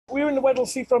in the Weddell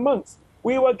Sea for a month.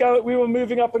 We were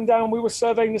moving up and down. We were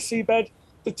surveying the seabed.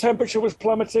 The temperature was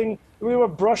plummeting. We were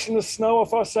brushing the snow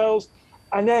off ourselves.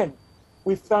 And then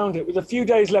we found it. With a few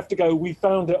days left to go, we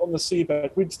found it on the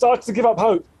seabed. We'd started to give up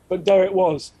hope, but there it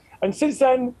was. And since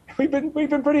then, we've been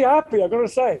pretty happy, I've got to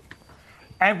say.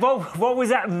 And what was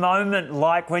that moment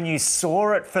like when you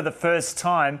saw it for the first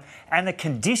time and the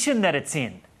condition that it's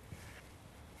in?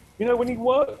 You know, when you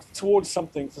work towards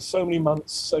something for so many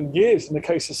months and years, in the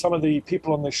case of some of the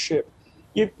people on this ship,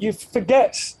 you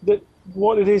forget that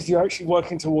what it is you're actually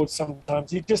working towards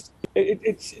sometimes. You just,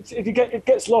 it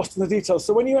gets lost in the details.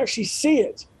 So when you actually see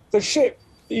it, the ship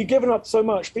that you've given up so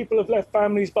much, people have left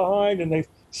families behind and they've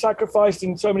sacrificed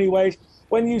in so many ways.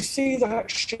 When you see that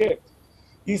ship,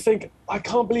 you think, I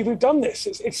can't believe we've done this.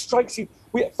 It strikes you.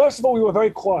 First of all, we were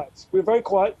very quiet.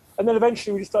 And then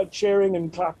eventually we just started cheering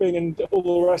and clapping and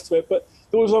all the rest of it. But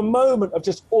there was a moment of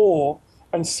just awe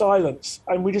and silence,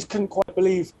 and we just couldn't quite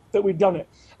believe that we'd done it.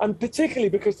 And particularly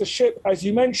because the ship, as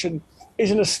you mentioned,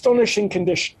 is in astonishing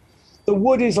condition. The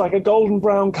wood is like a golden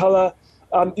brown color.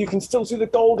 You can still see the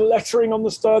gold lettering on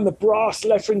the stern, the brass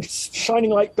lettering shining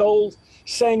like gold,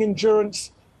 saying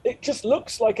endurance. It just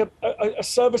looks like a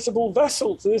serviceable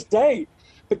vessel to this day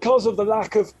because of the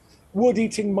lack of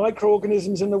wood-eating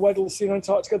microorganisms in the Weddell Sea in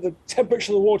Antarctica. The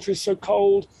temperature of the water is so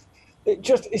cold. It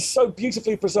just is so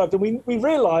beautifully preserved. And we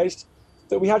realized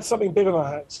that we had something big on our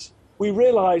hands. We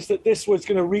realized that this was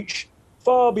going to reach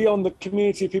far beyond the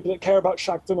community of people that care about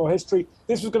Shackleton or history.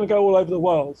 This was going to go all over the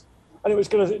world, and it was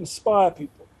going to inspire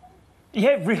people.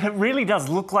 Yeah, it really does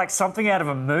look like something out of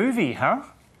a movie, huh?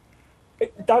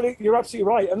 You're absolutely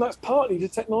right, and that's partly the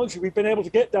technology. We've been able to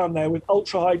get down there with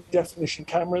ultra-high definition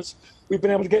cameras. We've been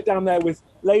able to get down there with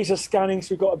laser scanning,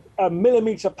 so we've got a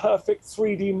millimeter perfect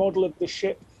 3D model of the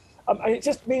ship. And it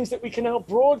just means that we can now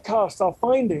broadcast our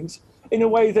findings in a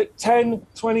way that 10,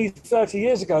 20, 30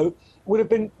 years ago would have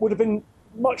been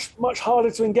much, much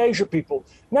harder to engage with people.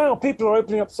 Now people are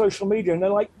opening up social media and they're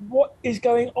like, what is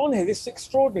going on here? This is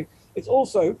extraordinary. It's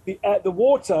also the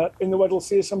water in the Weddell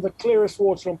Sea is some of the clearest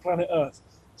water on planet Earth.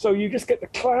 So you just get the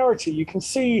clarity. You can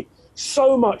see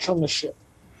so much on the ship.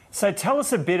 So tell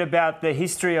us a bit about the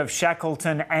history of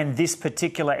Shackleton and this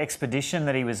particular expedition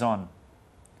that he was on.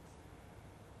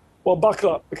 Well, buckle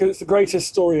up, because it's the greatest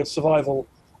story of survival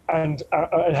and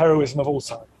heroism of all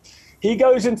time. He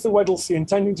goes into the Weddell Sea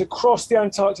intending to cross the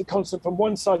Antarctic continent from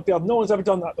one side to the other. No one's ever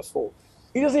done that before.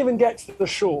 He doesn't even get to the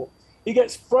shore. He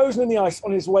gets frozen in the ice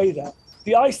on his way there.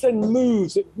 The ice then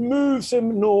moves. It moves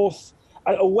him north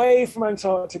and away from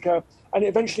Antarctica, and it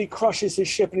eventually crushes his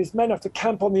ship, and his men have to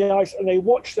camp on the ice, and they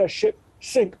watch their ship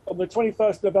sink on the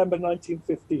 21st of November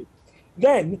 1915.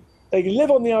 Then they live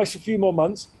on the ice a few more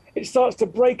months. It starts to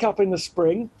break up in the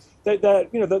spring.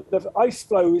 The ice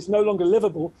flow is no longer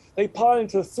livable. They pile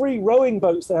into 3 rowing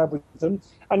boats they have with them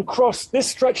and cross this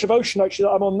stretch of ocean, actually,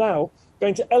 that I'm on now,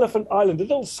 going to Elephant Island, a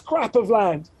little scrap of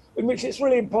land in which it's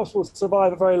really impossible to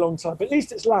survive a very long time. But at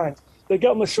least it's land. They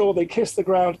get on the shore, they kiss the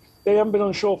ground. They haven't been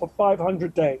on shore for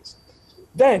 500 days.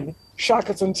 Then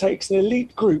Shackleton takes an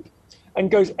elite group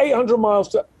and goes 800 miles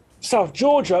to South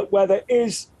Georgia, where there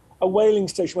is a whaling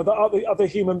station with other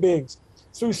human beings.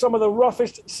 Through some of the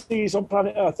roughest seas on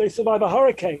planet Earth. They survive a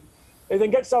hurricane. They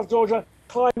then get to South Georgia,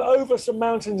 climb over some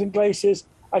mountains and glaciers,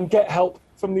 and get help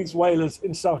from these whalers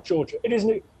in South Georgia.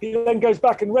 He then goes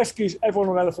back and rescues everyone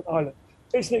on Elephant Island.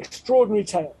 It's an extraordinary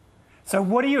tale. So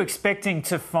what are you expecting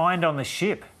to find on the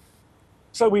ship?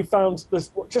 So we found,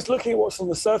 just looking at what's on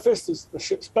the surface, there's the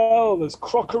ship's bell, there's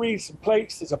crockery, some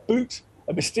plates, there's a boot,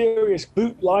 a mysterious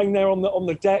boot lying there on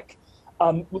the deck.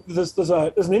 There's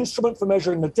an instrument for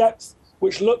measuring the depth,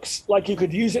 which looks like you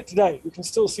could use it today. You can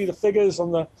still see the figures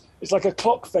it's like a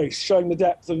clock face showing the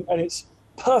depth, and it's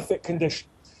perfect condition.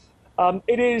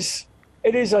 It's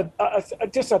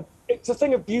a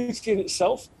thing of beauty in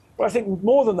itself, but I think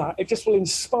more than that, it just will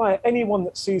inspire anyone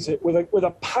that sees it with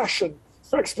a passion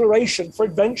for exploration, for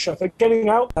adventure, for getting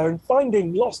out there and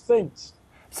finding lost things.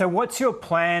 So what's your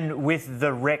plan with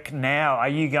the wreck now? Are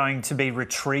you going to be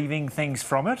retrieving things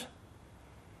from it?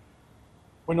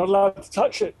 We're not allowed to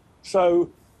touch it. So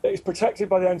it's protected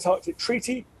by the Antarctic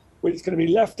Treaty. It's going to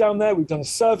be left down there. We've done a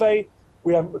survey.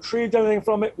 We haven't retrieved anything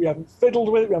from it. We haven't fiddled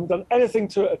with it. We haven't done anything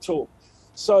to it at all.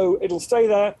 So it'll stay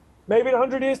there. Maybe in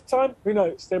 100 years' time, who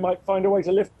knows? They might find a way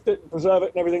to lift it and preserve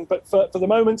it and everything. But for the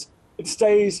moment, it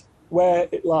stays where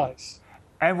it lies.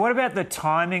 And what about the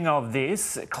timing of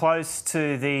this, close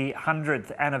to the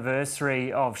 100th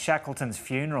anniversary of Shackleton's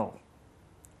funeral?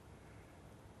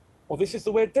 Well, this is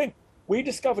the weird thing. We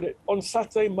discovered it on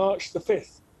Saturday, March the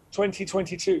 5th,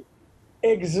 2022.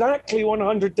 Exactly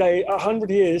 100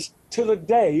 years to the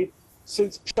day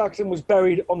since Shackleton was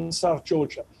buried on South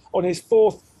Georgia on his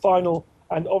fourth, final,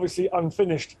 and obviously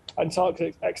unfinished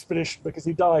Antarctic expedition because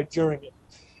he died during it.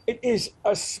 It is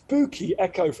a spooky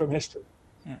echo from history.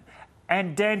 Yeah.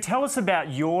 And Dan, tell us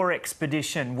about your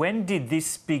expedition. When did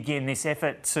this begin, this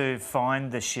effort to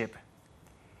find the ship?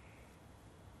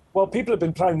 Well, people have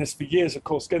been planning this for years, of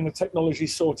course, getting the technology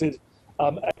sorted,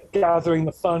 gathering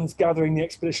the funds, gathering the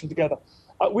expedition together.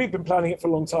 We've been planning it for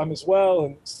a long time as well,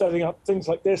 and setting up things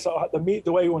like this,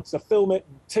 the way we wanted to film it,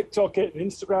 and TikTok it,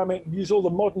 and Instagram it, and use all the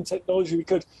modern technology we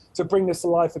could to bring this to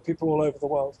life for people all over the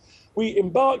world. We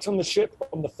embarked on the ship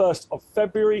on the 1st of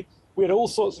February. We had all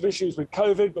sorts of issues with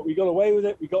COVID, but we got away with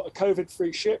it. We got a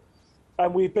COVID-free ship,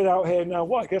 and we've been out here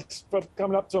now, I guess, for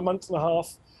coming up to a month and a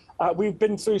half. We've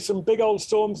been through some big old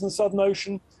storms in the Southern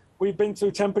Ocean. We've been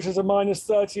through temperatures of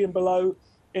 -30 and below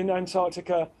in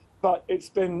Antarctica, but it's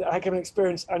been a heck of an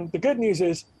experience. And the good news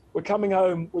is we're coming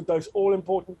home with those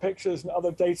all-important pictures and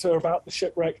other data about the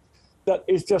shipwreck that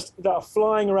are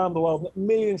flying around the world, that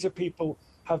millions of people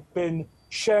have been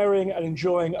sharing and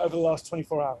enjoying over the last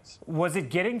 24 hours. Was it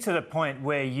getting to the point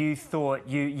where you thought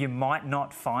you might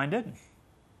not find it?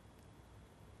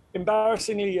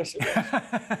 Embarrassingly, yes, it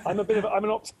was. I'm an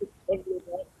optimist,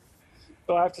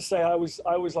 but I have to say I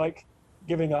was like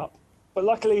giving up. But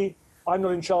luckily, I'm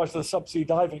not in charge of the subsea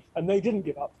diving, and they didn't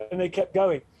give up, and they kept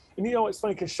going. And you know what's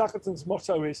funny, because Shackleton's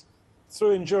motto is,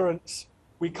 through endurance,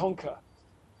 we conquer.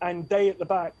 And they at the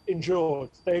back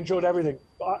endured. They endured everything.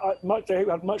 They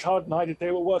had much harder than I did.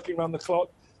 They were working around the clock.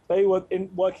 They were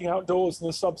working outdoors in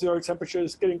the sub-zero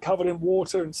temperatures, getting covered in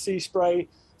water and sea spray,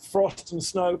 frost and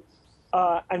snow.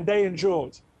 And they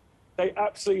endured. They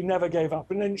absolutely never gave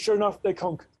up. And then sure enough, they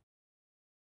conquered.